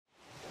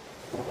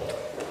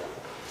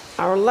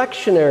Our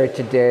lectionary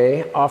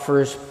today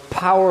offers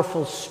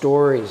powerful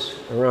stories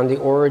around the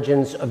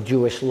origins of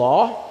Jewish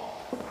law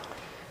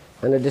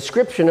and a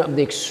description of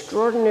the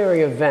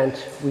extraordinary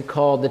event we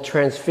call the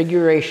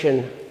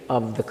Transfiguration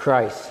of the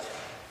Christ.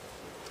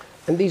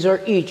 And these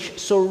are each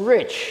so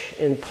rich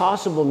in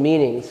possible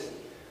meanings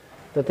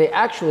that they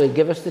actually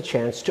give us the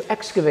chance to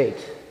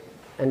excavate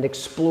and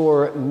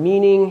explore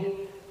meaning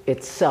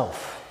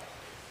itself.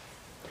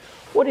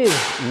 What is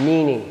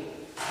meaning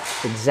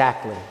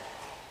exactly?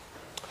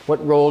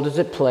 What role does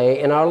it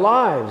play in our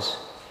lives?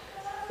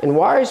 And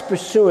why is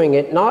pursuing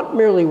it not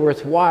merely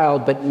worthwhile,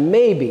 but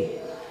maybe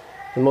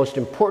the most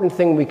important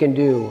thing we can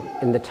do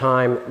in the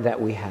time that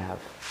we have?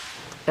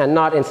 And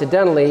not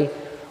incidentally,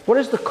 what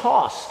is the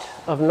cost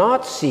of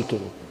not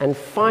seeking and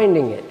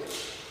finding it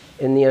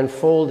in the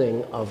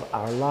unfolding of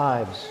our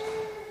lives?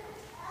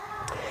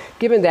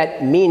 Given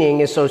that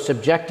meaning is so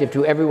subjective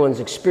to everyone's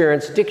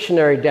experience,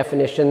 dictionary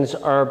definitions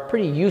are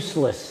pretty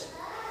useless.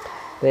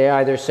 They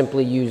either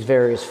simply use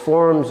various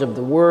forms of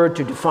the word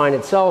to define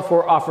itself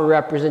or offer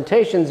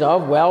representations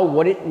of, well,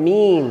 what it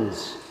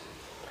means.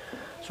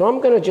 So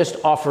I'm going to just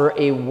offer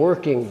a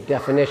working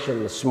definition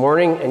this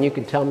morning, and you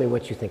can tell me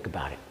what you think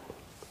about it.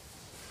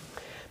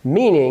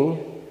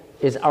 Meaning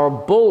is our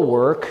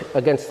bulwark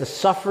against the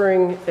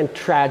suffering and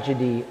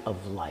tragedy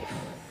of life.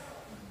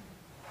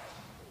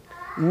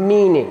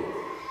 Meaning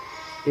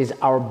is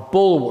our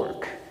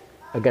bulwark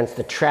against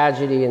the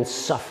tragedy and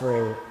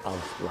suffering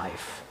of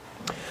life.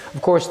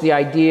 Of course, the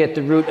idea at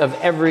the root of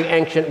every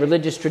ancient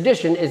religious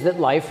tradition is that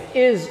life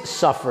is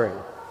suffering.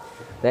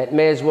 That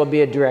may as well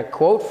be a direct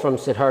quote from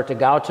Siddhartha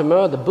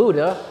Gautama, the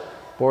Buddha,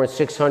 born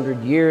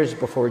 600 years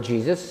before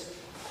Jesus.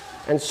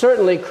 And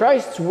certainly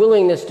Christ's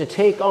willingness to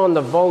take on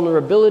the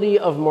vulnerability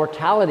of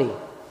mortality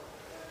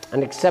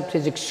and accept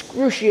his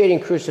excruciating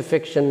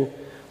crucifixion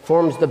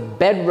forms the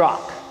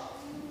bedrock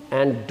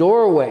and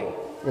doorway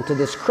into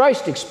this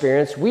Christ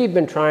experience we've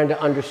been trying to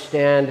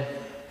understand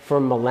for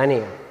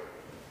millennia.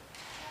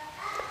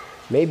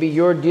 Maybe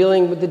you're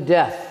dealing with the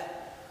death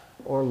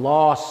or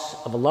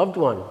loss of a loved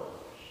one,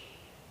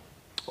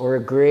 or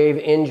a grave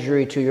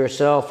injury to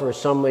yourself or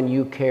someone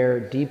you care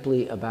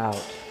deeply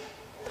about.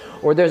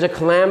 Or there's a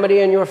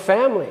calamity in your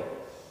family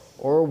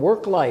or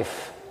work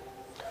life.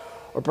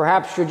 Or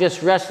perhaps you're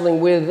just wrestling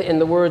with, in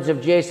the words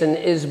of Jason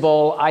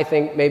Isbell, I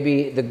think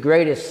maybe the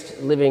greatest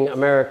living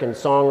American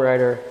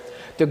songwriter,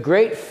 the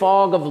great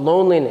fog of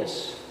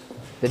loneliness,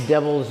 the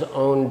devil's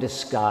own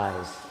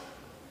disguise.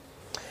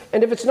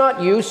 And if it's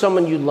not you,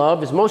 someone you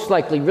love is most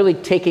likely really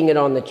taking it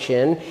on the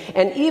chin.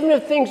 And even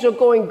if things are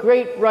going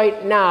great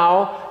right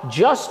now,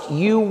 just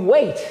you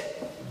wait,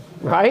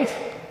 right?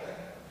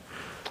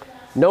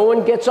 No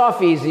one gets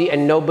off easy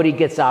and nobody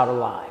gets out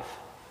alive.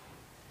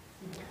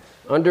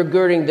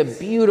 Undergirding the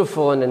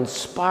beautiful and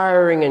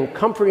inspiring and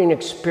comforting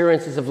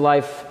experiences of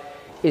life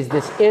is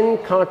this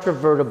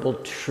incontrovertible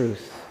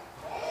truth.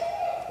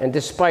 And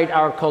despite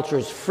our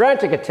culture's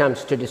frantic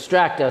attempts to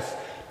distract us,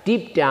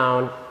 deep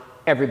down,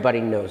 everybody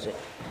knows it.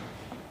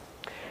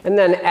 And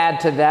then add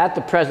to that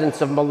the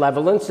presence of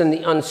malevolence and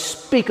the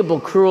unspeakable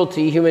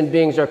cruelty human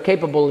beings are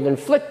capable of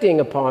inflicting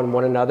upon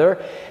one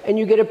another, and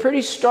you get a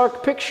pretty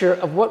stark picture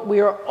of what we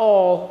are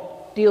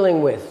all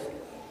dealing with.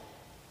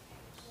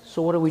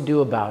 So what do we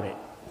do about it?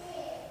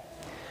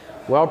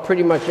 Well,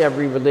 pretty much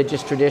every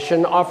religious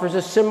tradition offers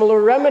a similar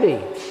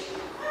remedy.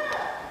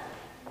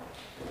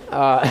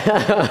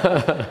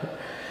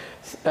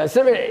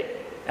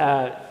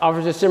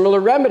 Offers a similar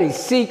remedy.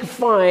 Seek,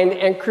 find,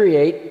 and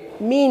create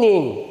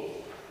meaning.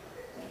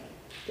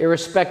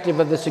 Irrespective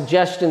of the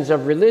suggestions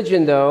of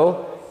religion,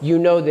 though, you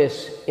know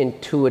this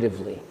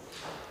intuitively.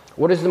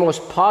 What is the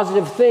most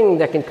positive thing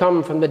that can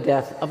come from the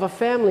death of a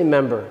family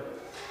member?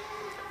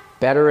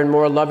 Better and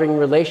more loving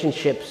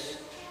relationships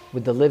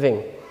with the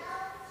living.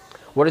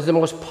 What is the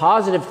most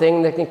positive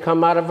thing that can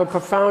come out of a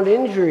profound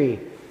injury,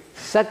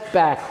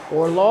 setback,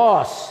 or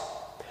loss?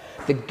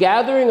 The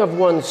gathering of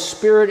one's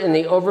spirit in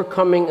the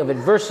overcoming of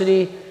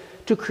adversity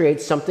to create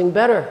something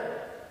better,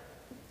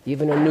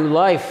 even a new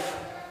life.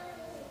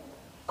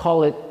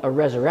 Call it a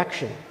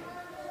resurrection.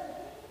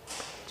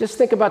 Just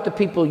think about the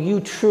people you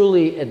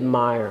truly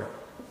admire.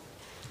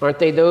 Aren't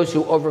they those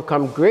who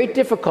overcome great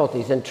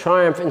difficulties and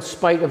triumph in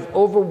spite of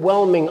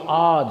overwhelming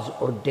odds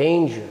or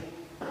danger?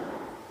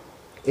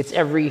 It's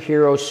every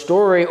hero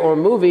story or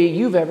movie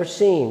you've ever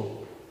seen.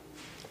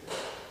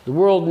 The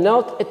world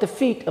knelt at the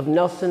feet of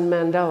Nelson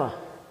Mandela.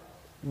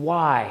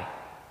 Why?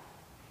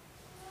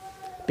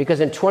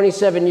 Because in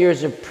 27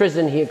 years of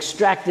prison, he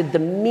extracted the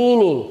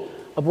meaning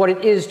of what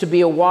it is to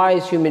be a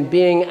wise human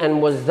being and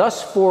was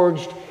thus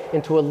forged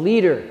into a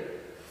leader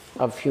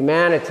of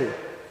humanity.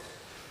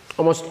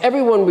 Almost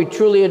everyone we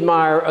truly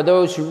admire are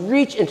those who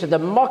reach into the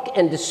muck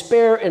and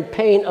despair and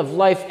pain of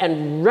life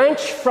and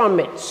wrench from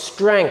it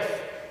strength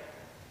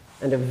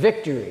and a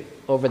victory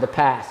over the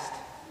past.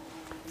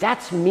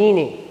 That's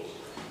meaning.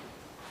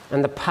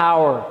 And the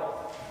power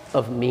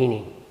of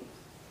meaning.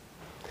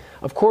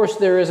 Of course,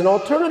 there is an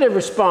alternative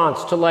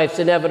response to life's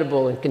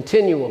inevitable and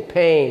continual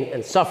pain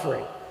and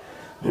suffering.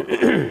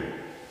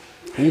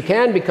 You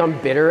can become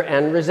bitter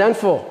and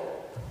resentful.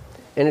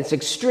 In its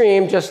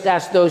extreme, just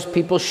ask those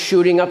people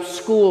shooting up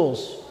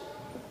schools,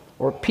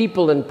 or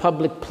people in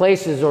public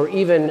places, or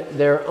even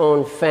their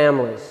own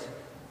families.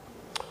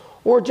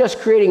 Or just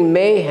creating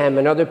mayhem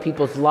in other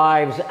people's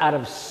lives out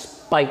of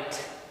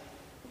spite.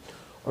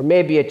 Or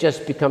maybe it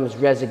just becomes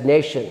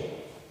resignation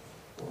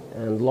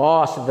and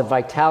loss of the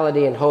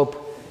vitality and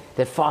hope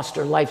that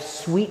foster life's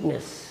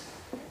sweetness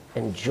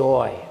and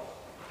joy.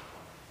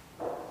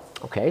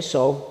 Okay,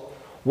 so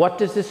what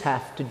does this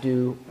have to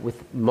do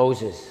with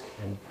Moses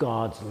and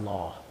God's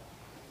law?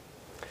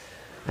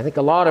 I think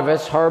a lot of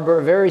us harbor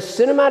a very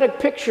cinematic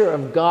picture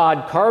of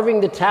God carving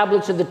the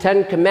tablets of the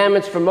Ten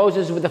Commandments for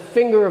Moses with a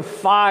finger of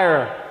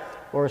fire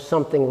or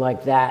something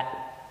like that.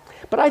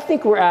 But I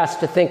think we're asked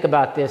to think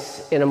about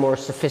this in a more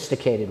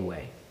sophisticated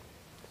way.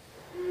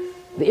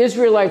 The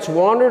Israelites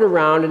wandered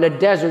around in a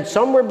desert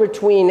somewhere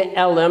between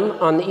Elim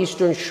on the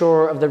eastern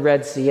shore of the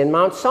Red Sea and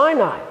Mount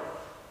Sinai.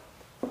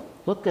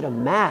 Look at a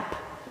map.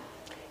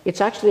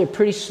 It's actually a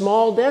pretty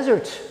small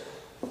desert.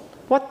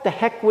 What the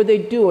heck were they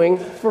doing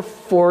for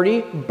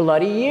 40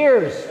 bloody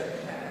years?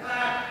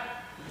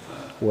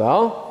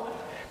 Well,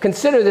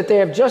 consider that they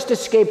have just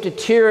escaped a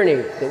tyranny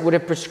that would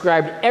have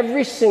prescribed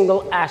every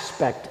single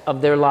aspect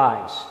of their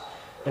lives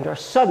and are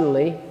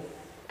suddenly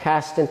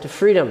cast into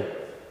freedom.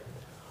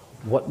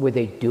 What were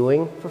they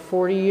doing for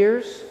 40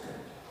 years?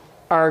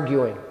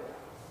 Arguing,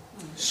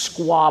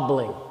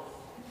 squabbling,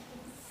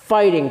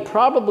 fighting,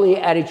 probably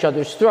at each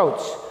other's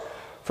throats.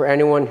 For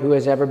anyone who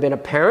has ever been a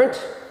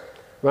parent,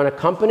 run a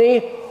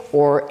company,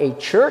 or a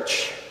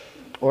church,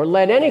 or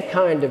led any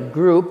kind of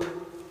group,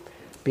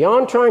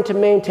 beyond trying to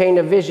maintain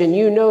a vision,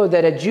 you know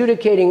that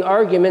adjudicating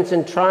arguments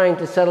and trying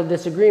to settle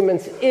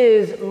disagreements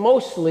is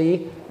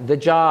mostly the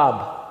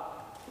job.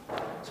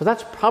 So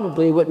that's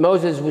probably what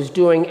Moses was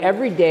doing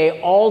every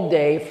day, all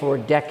day, for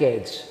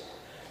decades.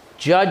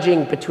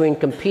 Judging between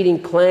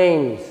competing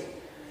claims,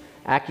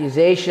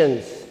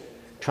 accusations,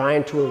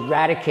 trying to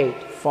eradicate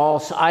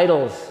false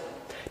idols,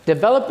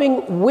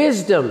 developing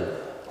wisdom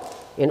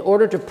in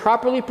order to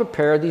properly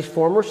prepare these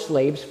former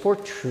slaves for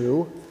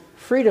true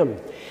freedom.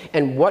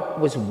 And what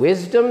was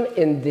wisdom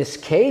in this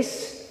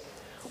case?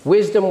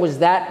 Wisdom was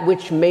that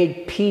which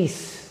made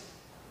peace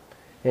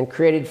and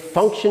created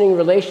functioning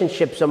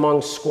relationships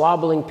among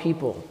squabbling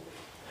people.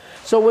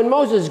 So when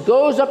Moses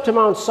goes up to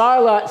Mount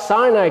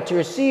Sinai to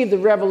receive the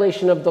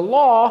revelation of the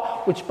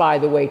law, which, by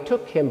the way,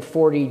 took him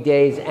 40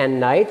 days and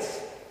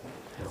nights,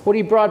 what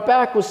he brought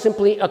back was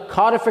simply a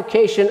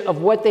codification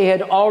of what they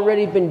had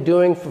already been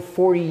doing for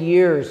 40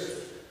 years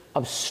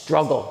of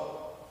struggle.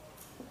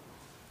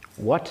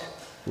 What,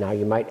 now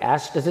you might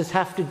ask, does this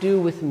have to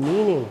do with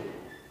meaning?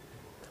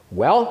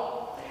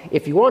 Well,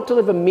 if you want to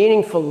live a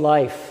meaningful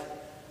life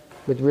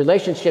with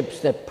relationships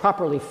that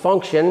properly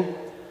function,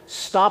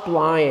 stop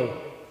lying.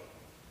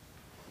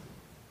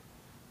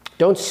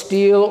 Don't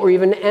steal or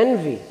even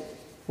envy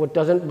what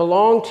doesn't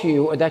belong to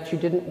you or that you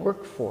didn't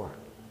work for.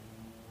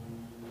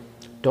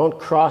 Don't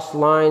cross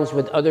lines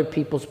with other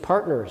people's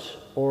partners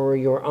or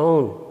your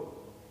own.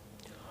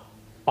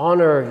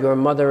 Honor your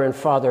mother and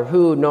father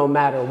who, no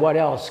matter what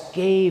else,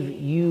 gave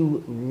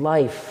you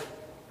life.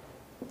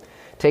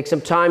 Take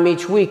some time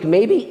each week,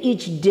 maybe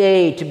each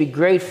day, to be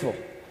grateful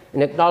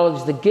and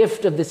acknowledge the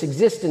gift of this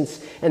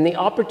existence and the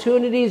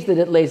opportunities that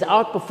it lays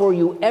out before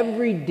you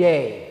every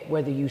day,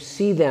 whether you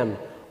see them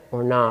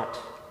or not.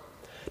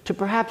 To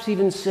perhaps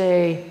even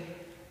say,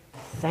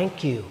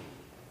 thank you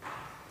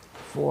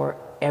for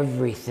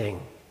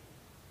everything.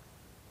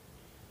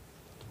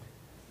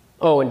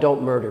 Oh, and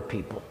don't murder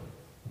people.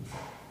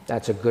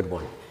 That's a good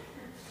one.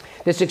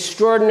 This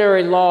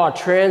extraordinary law,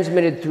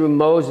 transmitted through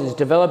Moses,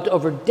 developed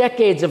over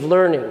decades of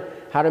learning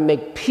how to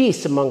make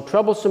peace among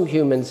troublesome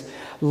humans,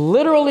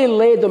 literally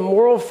laid the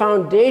moral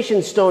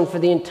foundation stone for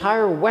the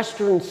entire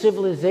Western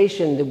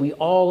civilization that we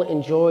all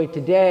enjoy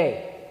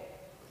today.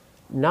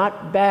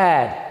 Not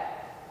bad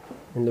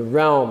in the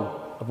realm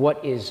of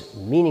what is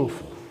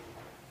meaningful.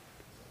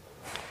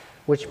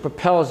 Which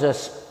propels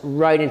us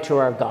right into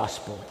our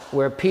gospel,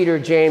 where Peter,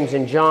 James,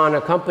 and John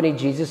accompanied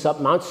Jesus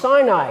up Mount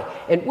Sinai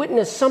and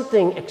witnessed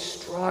something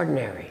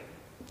extraordinary.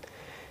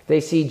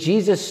 They see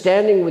Jesus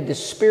standing with the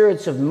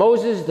spirits of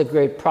Moses, the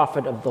great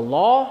prophet of the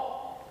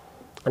law,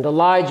 and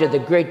Elijah, the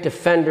great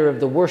defender of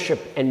the worship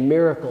and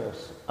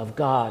miracles of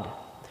God.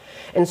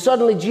 And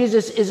suddenly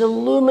Jesus is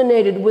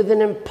illuminated with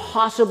an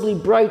impossibly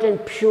bright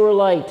and pure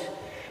light,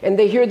 and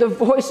they hear the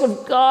voice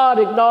of God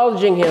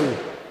acknowledging him,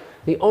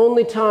 the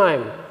only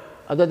time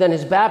other than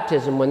his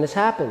baptism when this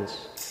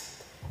happens.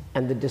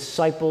 And the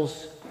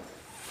disciples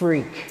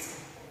freak.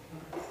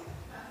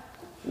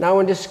 Now,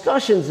 in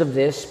discussions of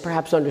this,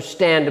 perhaps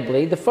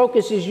understandably, the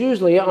focus is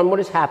usually on what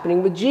is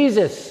happening with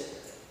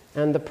Jesus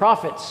and the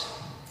prophets.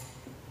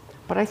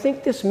 But I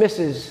think this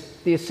misses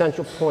the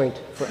essential point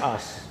for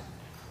us.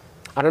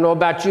 I don't know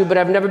about you, but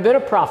I've never been a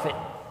prophet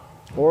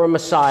or a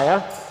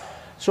Messiah,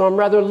 so I'm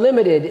rather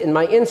limited in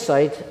my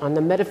insight on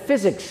the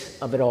metaphysics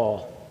of it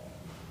all.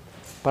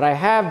 But I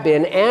have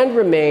been and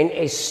remain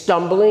a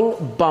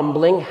stumbling,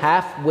 bumbling,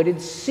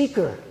 half-witted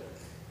seeker.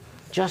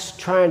 just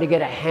trying to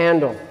get a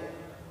handle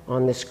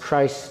on this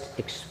Christ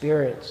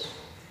experience.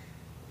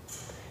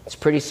 It's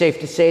pretty safe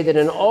to say that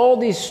in all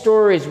these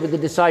stories with the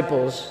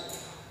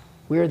disciples,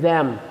 we're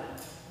them.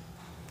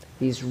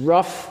 These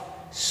rough,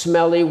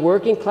 smelly,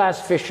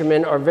 working-class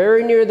fishermen are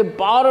very near the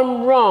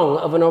bottom rung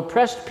of an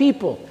oppressed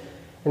people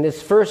in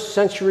this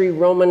first-century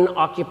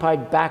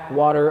Roman-occupied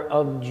backwater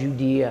of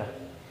Judea.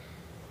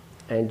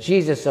 And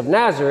Jesus of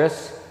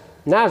Nazareth,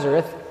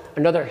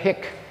 another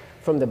hick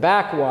from the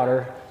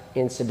backwater,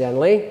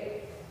 incidentally,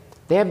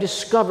 they have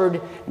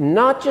discovered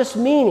not just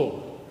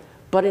meaning,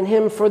 but in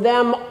him, for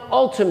them,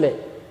 ultimate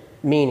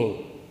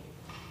meaning.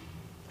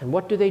 And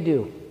what do?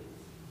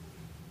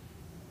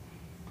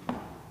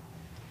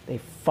 They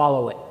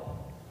follow it,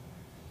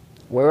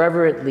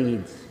 wherever it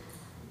leads.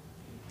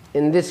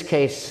 In this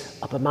case,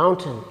 up a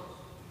mountain.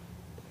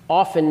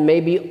 Often,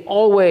 maybe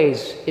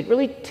always, it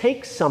really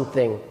takes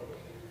something,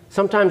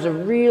 sometimes a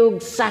real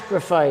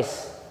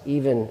sacrifice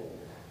even,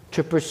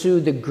 to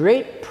pursue the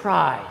great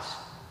prize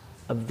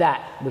of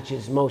that which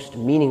is most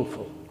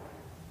meaningful.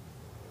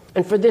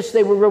 And for this,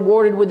 they were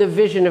rewarded with a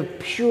vision of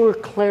pure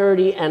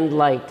clarity and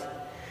light.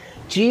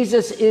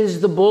 Jesus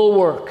is the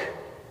bulwark,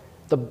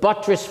 the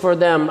buttress for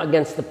them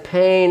against the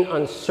pain,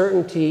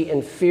 uncertainty,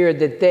 and fear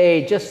that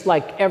they, just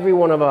like every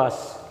one of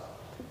us,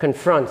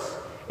 confronts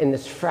in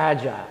this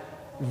fragile,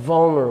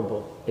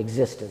 vulnerable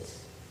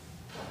existence.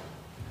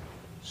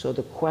 So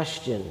the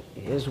question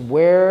is,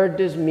 where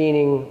does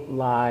meaning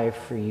lie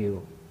for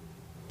you?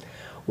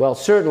 Well,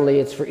 certainly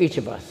it's for each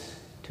of us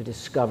to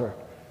discover.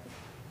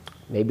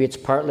 Maybe it's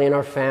partly in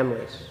our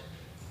families,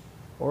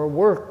 or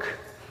work,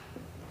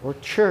 or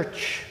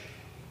church.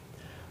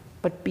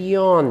 But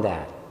beyond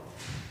that,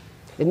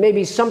 it may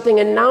be something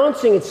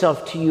announcing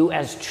itself to you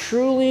as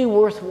truly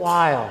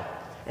worthwhile,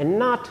 and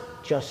not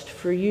just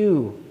for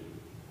you.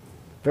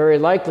 Very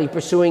likely,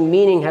 pursuing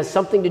meaning has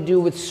something to do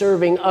with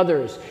serving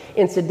others.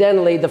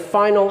 Incidentally, the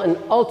final and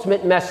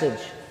ultimate message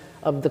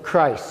of the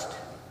Christ.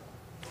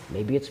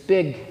 Maybe it's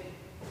big.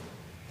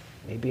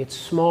 Maybe it's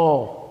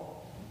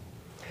small.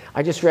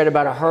 I just read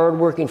about a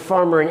hard-working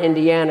farmer in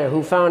Indiana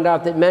who found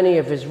out that many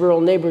of his rural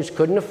neighbors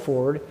couldn't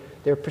afford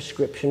their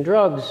prescription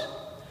drugs.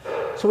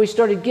 So he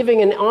started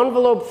giving an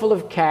envelope full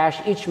of cash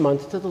each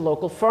month to the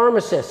local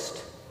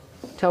pharmacist,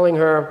 telling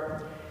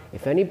her,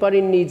 if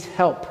anybody needs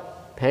help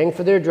paying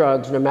for their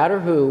drugs, no matter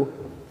who,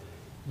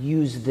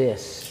 use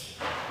this.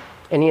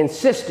 And he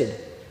insisted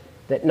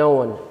that no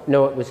one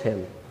know it was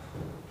him.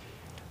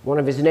 One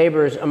of his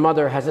neighbors, a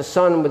mother, has a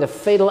son with a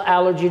fatal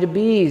allergy to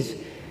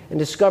bees and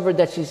discovered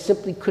that she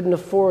simply couldn't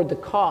afford the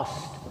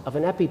cost of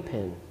an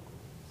EpiPen.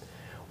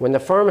 When the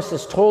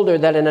pharmacist told her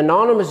that an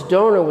anonymous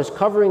donor was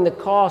covering the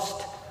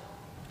cost,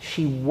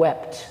 she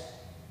wept.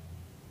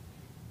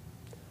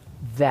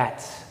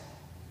 That's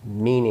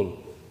meaning.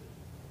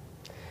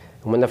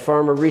 And when the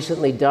farmer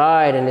recently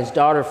died and his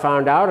daughter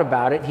found out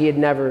about it, he had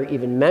never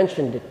even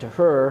mentioned it to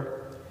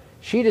her,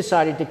 she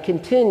decided to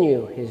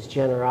continue his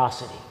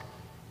generosity.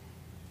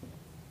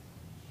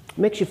 It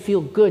makes you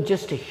feel good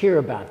just to hear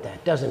about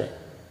that, doesn't it?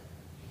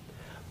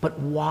 But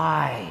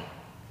why?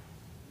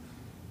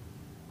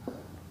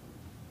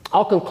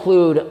 I'll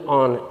conclude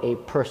on a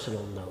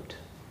personal note.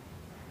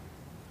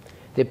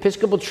 The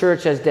Episcopal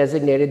Church has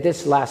designated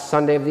this last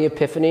Sunday of the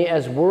Epiphany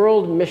as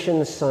World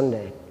Mission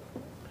Sunday.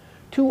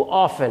 Too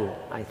often,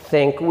 I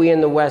think, we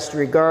in the West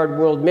regard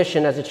world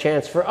mission as a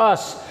chance for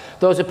us,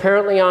 those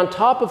apparently on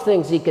top of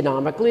things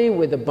economically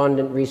with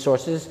abundant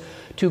resources,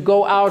 to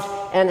go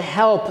out and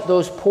help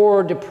those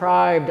poor,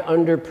 deprived,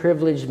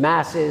 underprivileged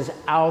masses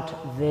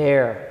out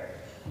there.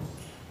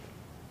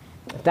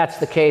 If that's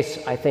the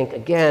case, I think,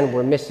 again,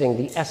 we're missing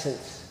the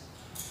essence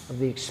of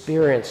the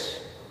experience.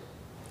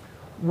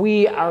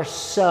 We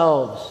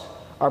ourselves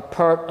are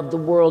part of the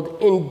world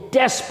in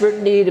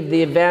desperate need of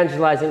the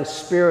evangelizing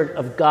Spirit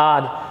of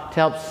God to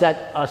help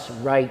set us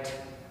right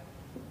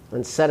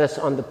and set us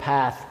on the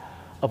path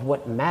of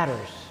what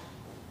matters.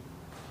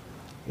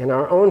 In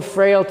our own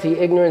frailty,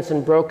 ignorance,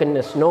 and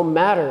brokenness, no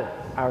matter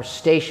our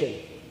station,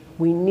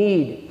 we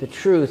need the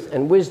truth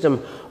and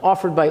wisdom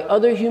offered by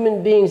other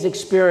human beings'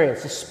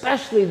 experience,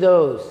 especially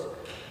those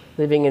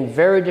living in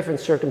very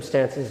different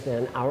circumstances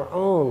than our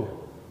own.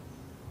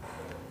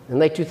 In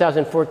late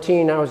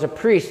 2014, I was a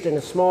priest in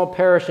a small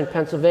parish in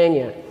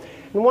Pennsylvania.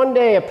 And one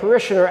day, a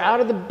parishioner, out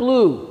of the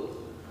blue,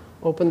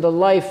 opened the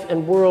life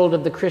and world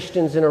of the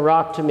Christians in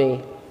Iraq to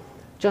me,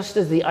 just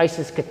as the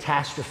ISIS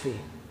catastrophe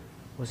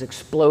was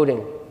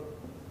exploding.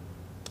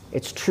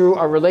 It's true,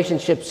 our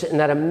relationships in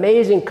that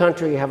amazing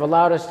country have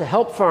allowed us to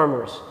help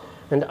farmers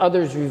and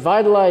others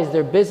revitalize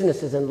their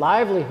businesses and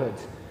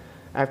livelihoods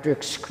after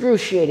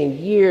excruciating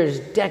years,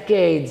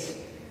 decades,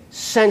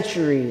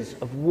 centuries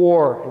of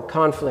war and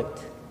conflict.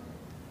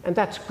 And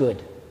that's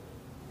good.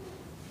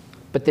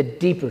 But the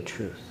deeper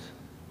truth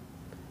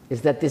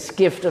is that this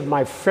gift of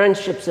my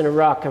friendships in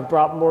Iraq have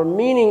brought more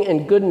meaning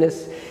and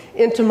goodness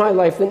into my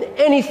life than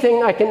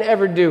anything I can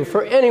ever do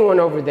for anyone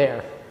over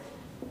there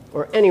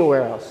or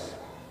anywhere else.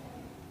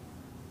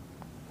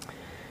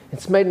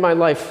 It's made my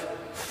life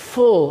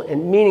full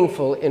and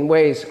meaningful in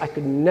ways I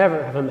could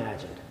never have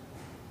imagined.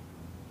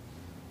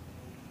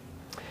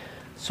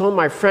 So,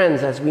 my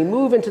friends, as we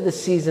move into the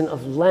season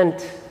of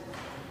Lent,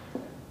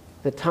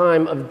 the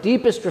time of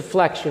deepest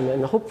reflection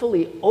and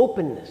hopefully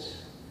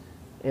openness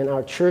in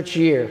our church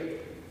year,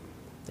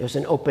 there's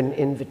an open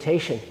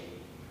invitation.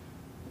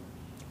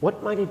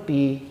 What might it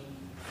be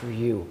for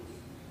you?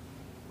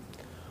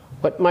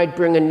 What might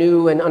bring a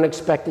new and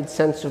unexpected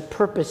sense of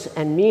purpose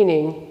and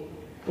meaning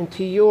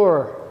into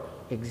your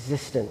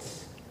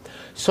existence,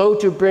 so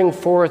to bring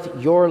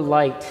forth your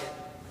light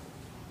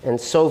and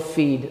so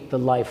feed the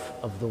life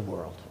of the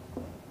world?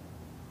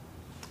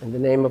 In the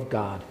name of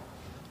God,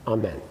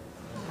 amen.